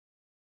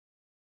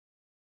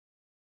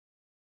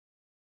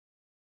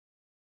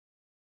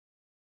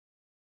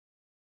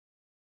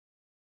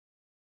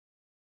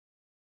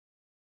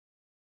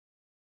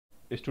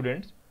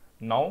Students,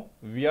 now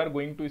we are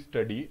going to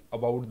study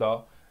about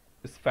the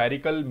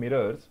spherical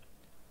mirrors.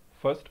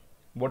 First,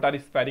 what are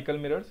spherical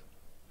mirrors?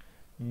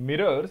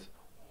 Mirrors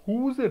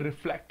whose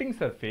reflecting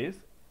surface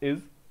is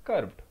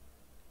curved.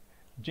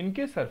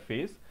 जिनके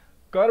surface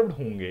curved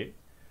होंगे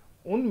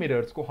उन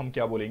mirrors को हम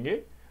क्या बोलेंगे?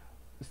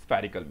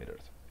 Spherical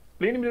mirrors.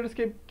 Plane mirrors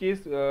के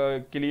case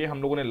के लिए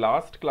हम लोगों ने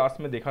लास्ट क्लास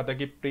में देखा था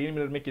कि प्लेन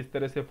मिरर में किस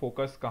तरह से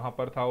फोकस कहां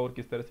पर था और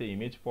किस तरह से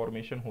इमेज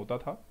फॉर्मेशन होता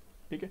था।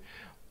 ठीक है,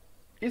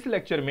 इस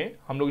लेक्चर में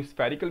हम लोग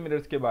स्फेरिकल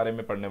मिरर्स के बारे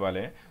में पढ़ने वाले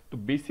हैं। तो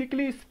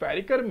basically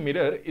spherical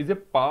mirror is a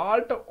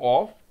part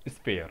of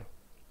sphere.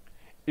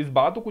 इस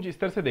बात को कुछ इस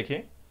तरह से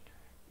देखें,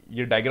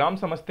 ये डायग्राम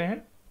समझते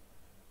हैं।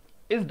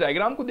 इस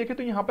डायग्राम को देखें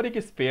तो यहां पर एक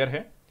स्फेयर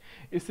है,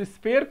 इस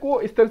स्फेयर को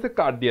इस तरह से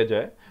काट दिया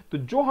जाए तो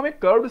जो हमें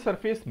कर्व्ड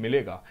सरफेस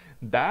मिलेगा,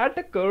 that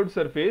curved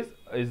surface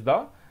is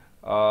the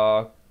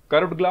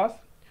curved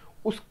glass.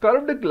 उस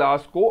कर्व्ड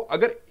ग्लास को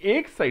अगर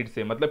एक साइड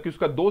से, मतलब कि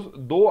उसका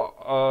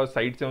दो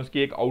साइड से,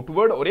 उसकी एक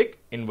आउटवर्ड और एक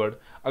इनवर्ड,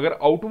 अगर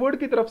आउटवर्ड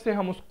की तरफ से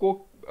हम उसको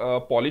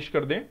पॉलिश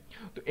कर दें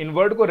तो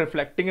इनवर्ड को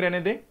रिफ्लेक्टिंग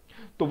रहने दें,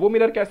 तो वो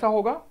मिरर कैसा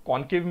होगा?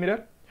 Concave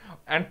mirror.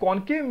 And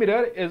concave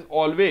mirror is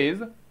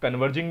always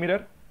converging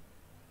mirror.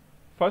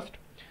 First.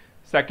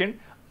 Second,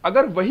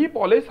 अगर वही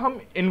पॉलिश हम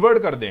इनवर्ड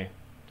कर दें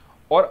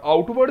और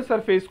आउटवर्ड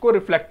सरफेस को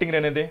रिफ्लेक्टिंग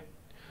रहने दें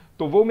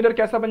तो वो मिरर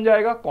कैसा बन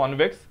जाएगा?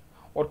 कॉन्वेक्स।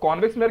 और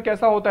कॉन्वेक्स मिरर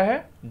कैसा होता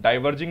है?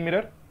 Diverging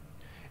mirror.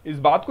 इस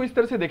बात को इस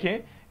तरह से देखें,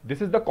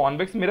 this is the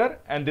convex mirror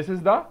and this is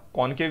the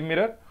concave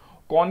mirror.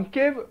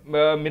 Concave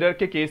mirror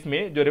के केस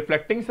में जो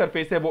रिफ्लेक्टिंग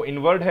सरफेस है वो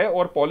इनवर्ड है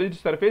और पॉलिश्ड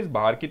सरफेस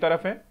बाहर की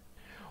तरफ है,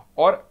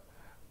 और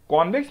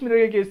कॉन्वेक्स मिरर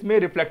के केस में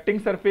रिफ्लेक्टिंग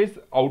सरफेस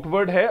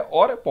आउटवर्ड है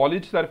और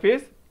पॉलिश्ड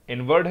सरफेस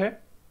इनवर्ड है।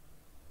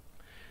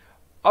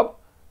 अब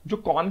जो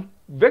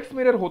कॉन्वेक्स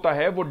मिरर होता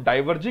है वो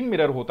डाइवर्जिंग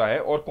मिरर होता है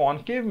और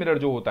कॉन्केव मिरर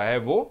जो होता है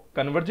वो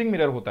कन्वर्जिंग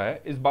मिरर होता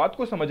है। इस बात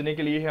को समझने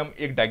के लिए हम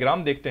एक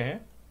डायग्राम देखते हैं।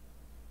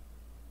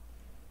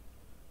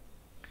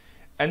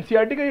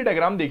 एनसीईआरटी का ये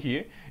डायग्राम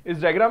देखिए।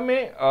 इस डायग्राम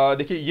में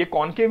देखिए ये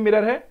कॉन्केव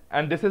मिरर है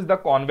and this is the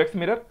convex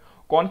mirror.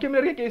 Concave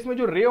mirror के केस में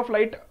जो ray of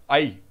light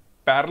I,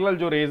 parallel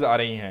जो रेज आ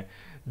रही हैं,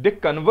 दे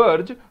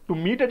converge to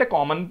meet at A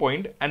common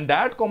point and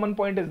that common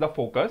point is the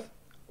focus.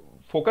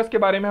 Focus के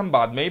बारे में हम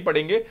बाद में ही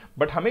पढ़ेंगे,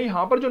 बट हमें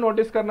यहां पर जो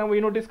नोटिस करना है वो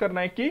ये नोटिस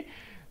करना है कि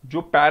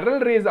जो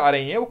पैरेलल रेज आ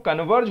रही हैं वो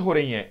कन्वर्ज हो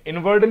रही हैं,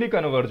 इनवर्डली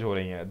कन्वर्ज हो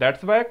रही हैं।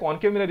 That's why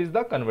concave mirror is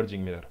the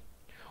converging mirror.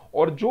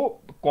 और जो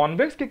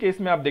कॉन्वेक्स के केस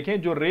में आप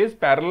देखें, जो रेज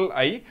पैरेलल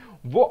आई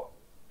वो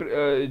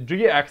जो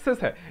ये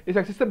एक्सेस है इस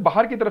एक्सेस से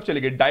बाहर की तरफ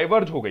चली गई,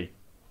 डाइवर्ज हो गई,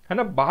 है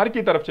ना, बाहर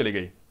की तरफ चली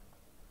गई।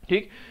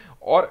 ठीक,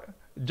 और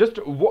जस्ट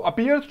वो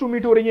अपीयर्स टू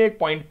मीट हो रही है एक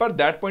पॉइंट पर,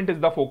 that point is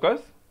the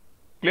focus.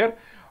 Clear?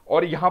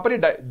 और यहां पर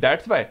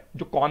दैट्स व्हाई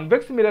जो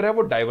कॉन्वेक्स मिरर है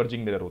वो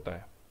डाइवर्जिंग मिरर होता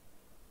है,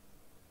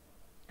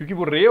 क्योंकि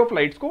वो रे ऑफ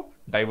लाइट्स को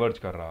डाइवर्ज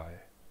कर रहा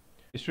है।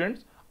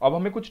 स्टूडेंट्स, अब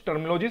हमें कुछ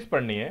टर्मिनोलॉजीज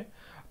पढ़नी है।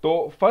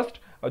 तो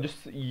फर्स्ट,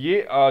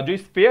 जो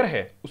स्फेयर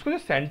है उसका जो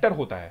सेंटर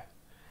होता है,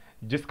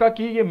 जिसका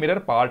कि ये मिरर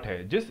पार्ट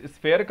है, जिस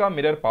स्फेयर का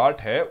मिरर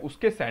पार्ट है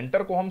उसके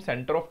सेंटर को हम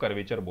सेंटर ऑफ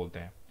कर्वेचर बोलते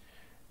हैं,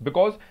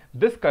 because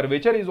this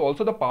curvature is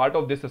also the part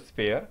of this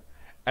sphere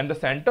and the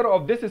centre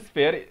of this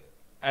sphere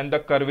and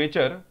the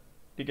curvature,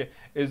 ठीक है,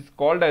 is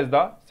called as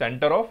the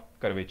centre of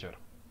curvature.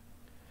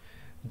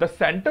 The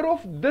centre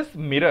of this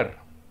mirror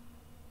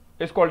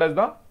is called as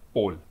the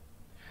pole.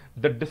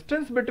 The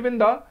distance between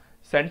the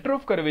center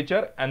of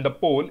curvature and the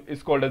pole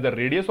is called as the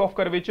radius of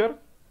curvature,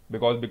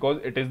 because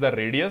it is the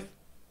radius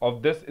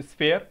of this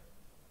sphere.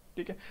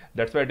 ठीक है,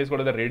 that's why it is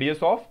called as the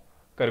radius of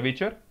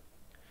curvature.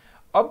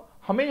 अब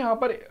हमें यहां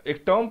पर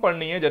एक term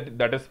पढ़नी है,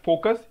 that is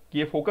focus। कि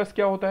ये फोकस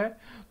क्या होता है?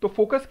 तो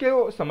फोकस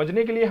के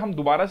समझने के लिए हम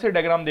दोबारा से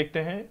डायग्राम देखते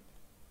हैं।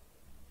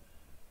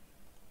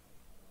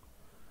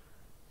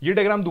 ये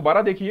डायग्राम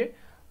दोबारा देखिए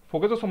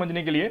फोकस को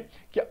समझने के लिए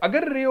कि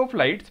अगर ray of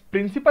lights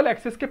principal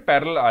axis के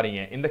पैरेलल आ रही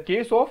हैं in the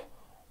case of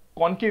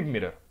concave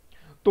mirror,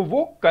 तो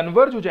वो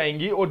कन्वर्ज हो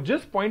जाएंगी और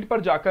जिस पॉइंट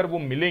पर जाकर वो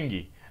मिलेंगी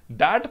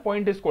that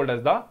point is called as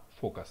the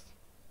focus.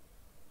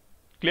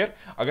 Clear?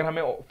 अगर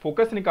हमें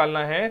फोकस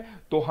निकालना है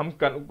तो हम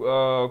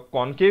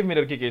कॉन्केव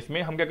मिरर के केस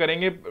में हम क्या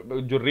करेंगे?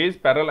 जो रेज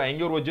पैरेलल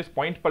आएंगे और वो जिस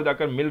पॉइंट पर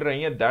जाकर मिल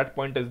रही हैं that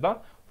point is the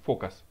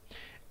focus.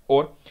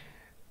 और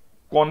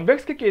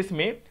कॉन्वेक्स के केस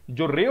में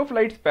जो रे ऑफ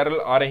लाइट्स पैरेलल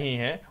आ रही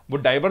हैं वो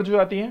डाइवर्ज हो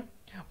जाती हैं,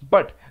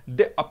 but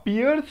they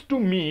appears to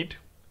meet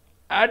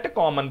at a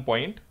common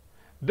point.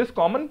 This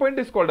common point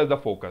is called as the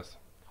focus.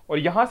 और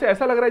यहां से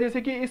ऐसा लग रहा है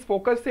जैसे कि इस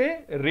फोकस से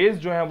रेज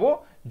जो है वो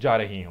जा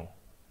रही हो।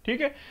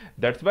 ठीक है,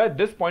 that's why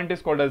this point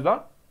is called as the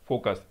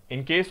focus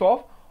in case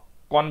of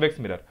convex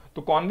mirror.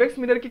 तो कॉन्वेक्स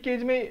मिरर के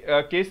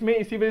केस में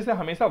इसी वजह से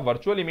हमेशा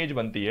वर्चुअल इमेज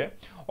बनती है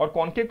और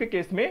कॉन्केव के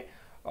केस में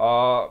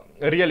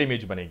रियल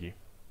इमेज बनेगी,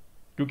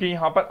 क्योंकि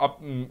यहां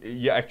पर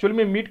ये एक्चुअल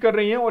में मीट कर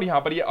रही हैं और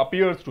यहां पर ये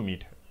अपीयर्स टू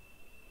मीट है।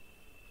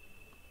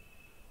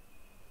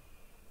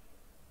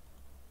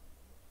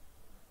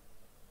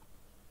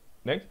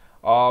 Next,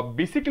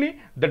 basically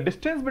the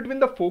distance between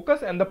the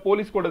focus and the pole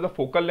is called as the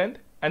focal length,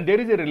 and there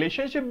is a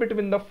relationship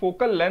between the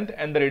focal length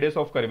and the radius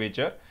of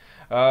curvature,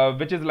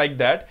 which is like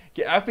that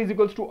कि f is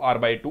equals to r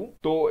by 2.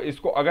 तो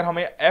इसको अगर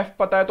हमें f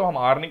पता है तो हम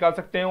r निकाल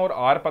सकते हैं, और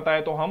r पता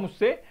है तो हम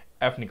उससे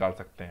f निकाल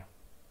सकते हैं.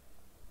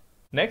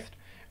 Next,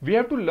 we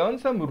have to learn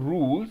some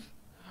rules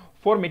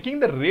for making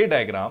the ray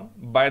diagram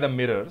by the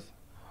mirrors.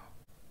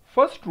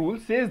 First rule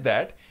says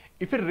that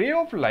if a ray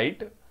of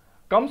light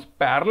comes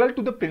parallel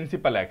to the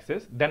principal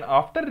axis, then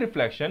after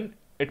reflection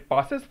it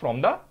passes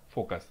from the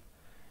focus.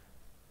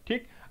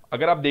 ठीक,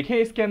 अगर आप देखें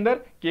इसके अंदर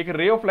कि एक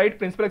ray of light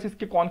principal axis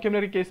के concave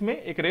mirror के केस में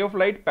एक रे ऑफ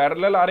लाइट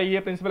पैरेलल आ रही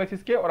है प्रिंसिपल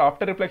एक्सिस के, और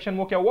आफ्टर रिफ्लेक्शन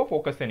वो क्या हुआ,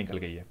 फोकस से निकल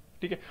गई है.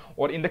 ठीक है.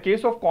 और in the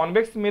case of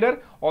convex mirror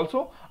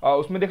also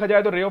उसमें देखा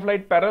जाए तो रे ऑफ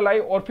लाइट पैरेलल आई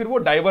और फिर वो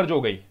डाइवर्ज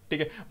हो गई.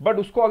 ठीक है. बट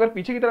उसको अगर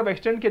पीछे की तरफ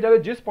एक्सटेंड किया जाए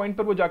तो जिस पॉइंट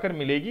पर वो जाकर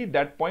मिलेगी,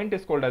 that point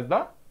is called as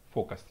the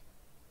focus.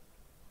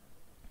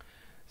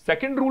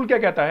 Second rule क्या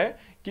कहता है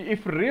कि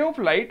if ray of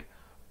light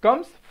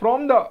comes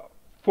from the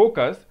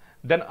focus,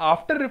 then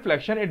after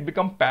reflection it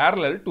become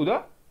parallel to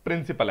the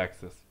principal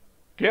axis.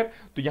 Clear.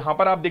 तो यहां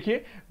पर आप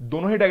देखिए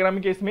दोनों ही डायग्राम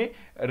के केस में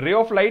रे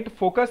ऑफ लाइट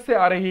फोकस से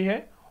आ रही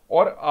है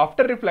और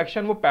आफ्टर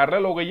रिफ्लेक्शन वो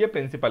पैरेलल हो गई है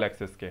प्रिंसिपल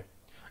एक्सिस के.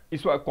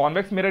 इस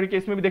कॉन्वेक्स मिरर के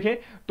केस में भी देखें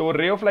तो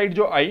रे ऑफ लाइट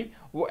जो आई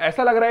वो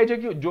ऐसा लग रहा है कि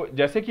जो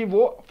जैसे कि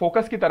वो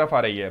फोकस की तरफ आ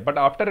रही है, बट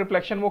आफ्टर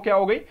रिफ्लेक्शन वो क्या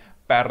हो गई,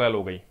 पैरेलल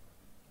हो गई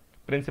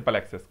प्रिंसिपल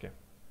एक्सिस के.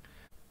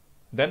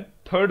 Then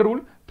third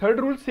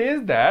rule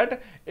says that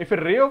if a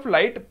ray of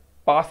light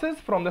passes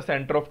from the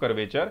center of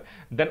curvature,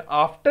 then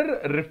after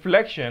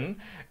reflection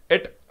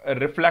it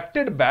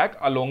reflected back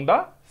along the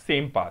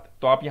same path.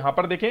 तो आप यहां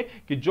पर देखें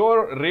कि जो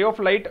ray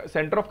of light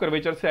center of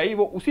curvature से आई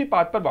वो उसी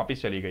पाथ पर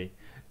वापस चली गई.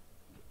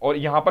 और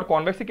यहां पर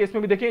कॉन्वेक्स के केस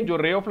में भी देखें जो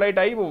रे ऑफ लाइट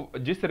आई वो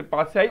जिस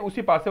पाथ से आई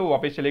उसी पाथ से वो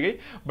वापस चली गई.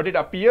 But it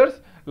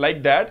appears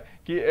like that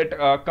कि it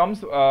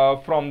comes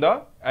from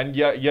the end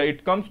या it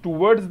comes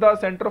towards the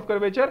centre of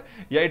curvature,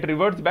 या it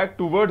reverts back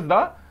towards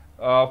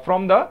the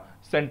from the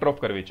centre of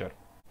curvature.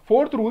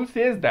 Fourth rule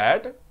says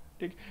that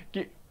ठीक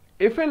कि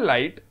if A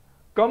light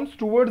comes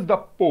towards the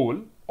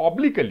pole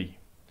obliquely,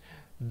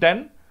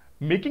 then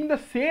making the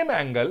same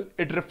angle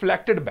it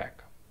reflected back.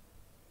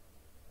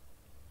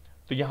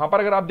 तो यहां पर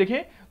अगर आप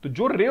देखें तो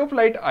जो रे ऑफ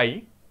लाइट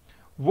आई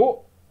वो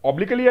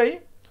ऑब्लिकली आई,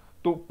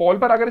 तो पोल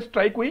पर अगर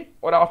स्ट्राइक हुई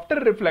और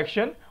आफ्टर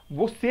रिफ्लेक्शन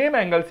वो सेम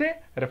एंगल से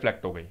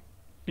रिफ्लेक्ट हो गई.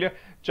 क्लियर.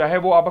 चाहे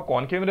वो आपका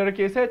कॉनकेव मिरर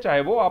केस है,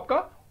 चाहे वो आपका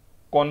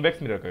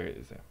कॉन्वेक्स मिरर का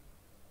केस है.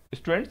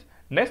 स्टूडेंट्स,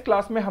 नेक्स्ट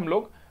क्लास में हम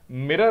लोग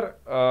मिरर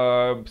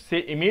से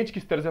इमेज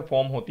किस तरह से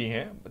फॉर्म होती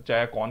हैं,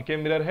 चाहे कॉनकेव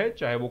मिरर है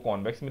चाहे वो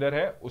कॉन्वेक्स मिरर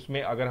है,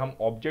 उसमें अगर हम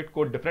ऑब्जेक्ट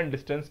को डिफरेंट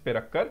डिस्टेंस पे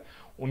रखकर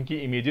उनकी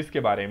इमेजेस के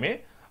बारे में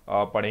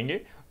पढ़ेंगे.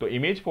 तो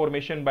image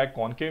formation by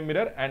concave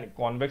mirror and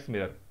convex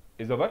mirror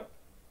is our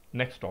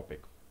next topic.